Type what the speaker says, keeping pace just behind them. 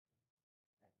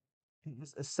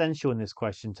It's essential in this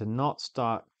question to not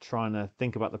start trying to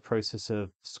think about the process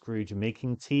of Scrooge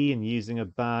making tea and using a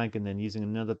bag and then using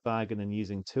another bag and then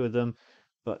using two of them,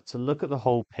 but to look at the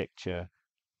whole picture.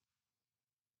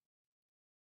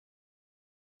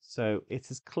 So it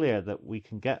is clear that we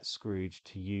can get Scrooge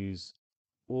to use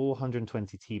all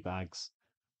 120 tea bags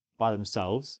by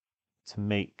themselves to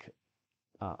make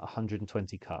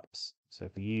 120 cups. So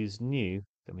if we use new,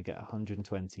 then we get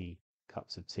 120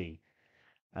 cups of tea.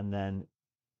 And then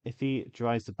if he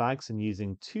dries the bags and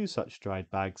using two such dried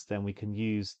bags, then we can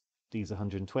use these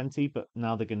 120, but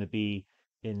now they're going to be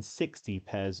in 60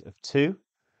 pairs of two.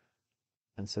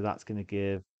 And so that's going to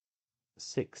give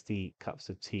 60 cups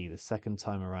of tea the second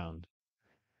time around.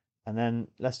 And then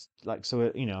let's like, so,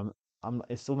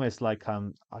 it's almost like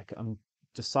I'm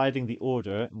deciding the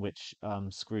order in which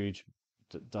Scrooge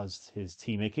does his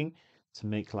tea making to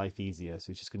make life easier. So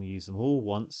he's just going to use them all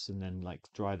once and then like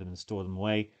dry them and store them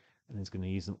away. And he's going to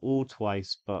use them all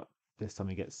twice, but this time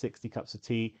he gets 60 cups of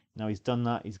tea. Now he's done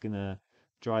that, he's going to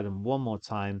dry them one more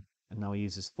time, and now he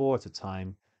uses four at a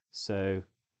time. So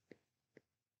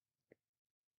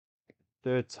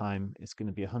third time it's going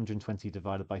to be 120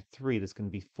 divided by 3. There's going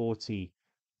to be 40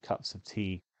 cups of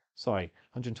tea. Sorry,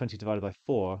 120 divided by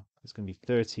 4 is going to be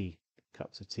 30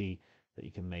 cups of tea that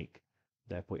you can make.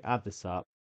 Therefore, we add this up.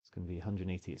 It's going to be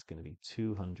 180. It's going to be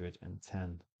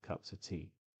 210 cups of tea.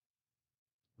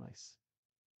 Nice.